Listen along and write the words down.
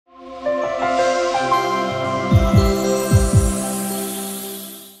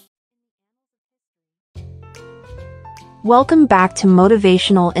Welcome back to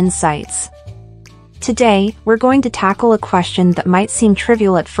Motivational Insights. Today, we're going to tackle a question that might seem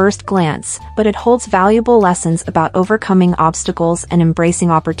trivial at first glance, but it holds valuable lessons about overcoming obstacles and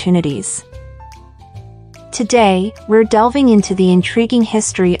embracing opportunities. Today, we're delving into the intriguing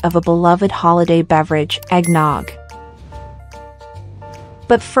history of a beloved holiday beverage, eggnog.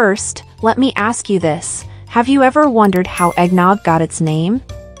 But first, let me ask you this: have you ever wondered how eggnog got its name?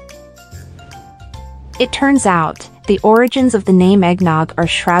 It turns out, the origins of the name eggnog are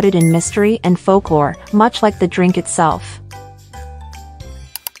shrouded in mystery and folklore, much like the drink itself.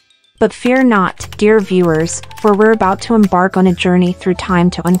 But fear not, dear viewers, for we're about to embark on a journey through time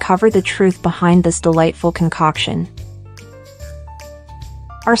to uncover the truth behind this delightful concoction.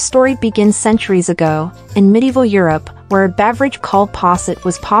 Our story begins centuries ago, in medieval Europe, where a beverage called posset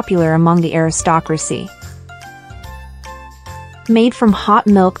was popular among the aristocracy. Made from hot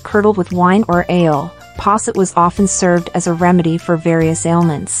milk curdled with wine or ale, posset was often served as a remedy for various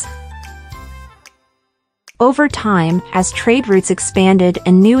ailments. Over time, as trade routes expanded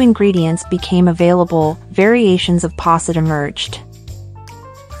and new ingredients became available, variations of posset emerged.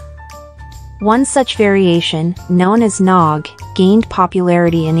 One such variation, known as nog, gained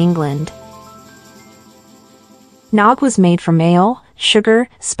popularity in England. Nog was made from ale, sugar,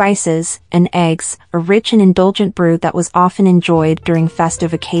 spices, and eggs, a rich and indulgent brew that was often enjoyed during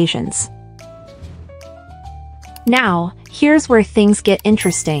festive occasions. Now, here's where things get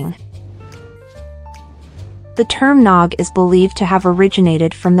interesting. The term nog is believed to have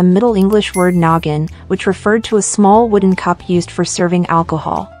originated from the Middle English word noggin, which referred to a small wooden cup used for serving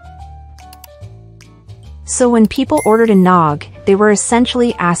alcohol. So when people ordered a nog, they were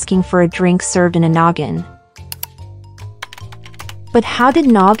essentially asking for a drink served in a noggin. But how did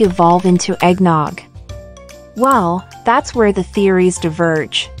nog evolve into eggnog? Well, that's where the theories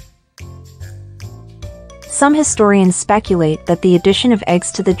diverge. Some historians speculate that the addition of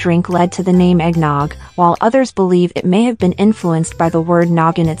eggs to the drink led to the name eggnog, while others believe it may have been influenced by the word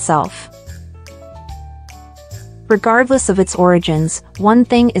noggin itself. Regardless of its origins, one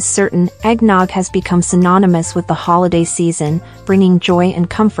thing is certain: eggnog has become synonymous with the holiday season, bringing joy and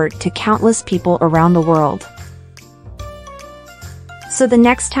comfort to countless people around the world. So the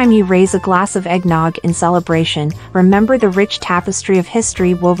next time you raise a glass of eggnog in celebration, remember the rich tapestry of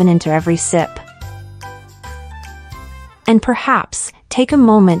history woven into every sip. And perhaps, take a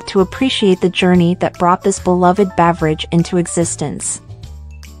moment to appreciate the journey that brought this beloved beverage into existence.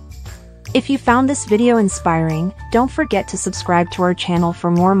 If you found this video inspiring, don't forget to subscribe to our channel for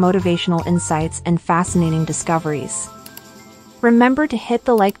more motivational insights and fascinating discoveries. Remember to hit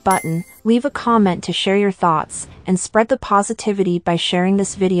the like button, leave a comment to share your thoughts, and spread the positivity by sharing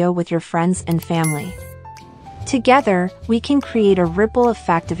this video with your friends and family. Together, we can create a ripple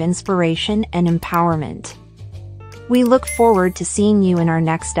effect of inspiration and empowerment. We look forward to seeing you in our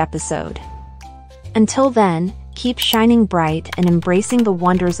next episode. Until then, keep shining bright and embracing the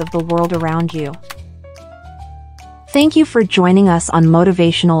wonders of the world around you. Thank you for joining us on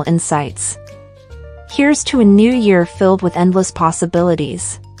Motivational Insights. Here's to a new year filled with endless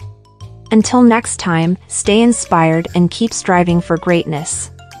possibilities. Until next time, stay inspired and keep striving for greatness.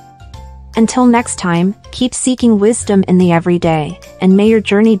 Until next time, keep seeking wisdom in the everyday, and may your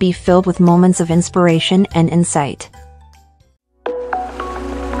journey be filled with moments of inspiration and insight.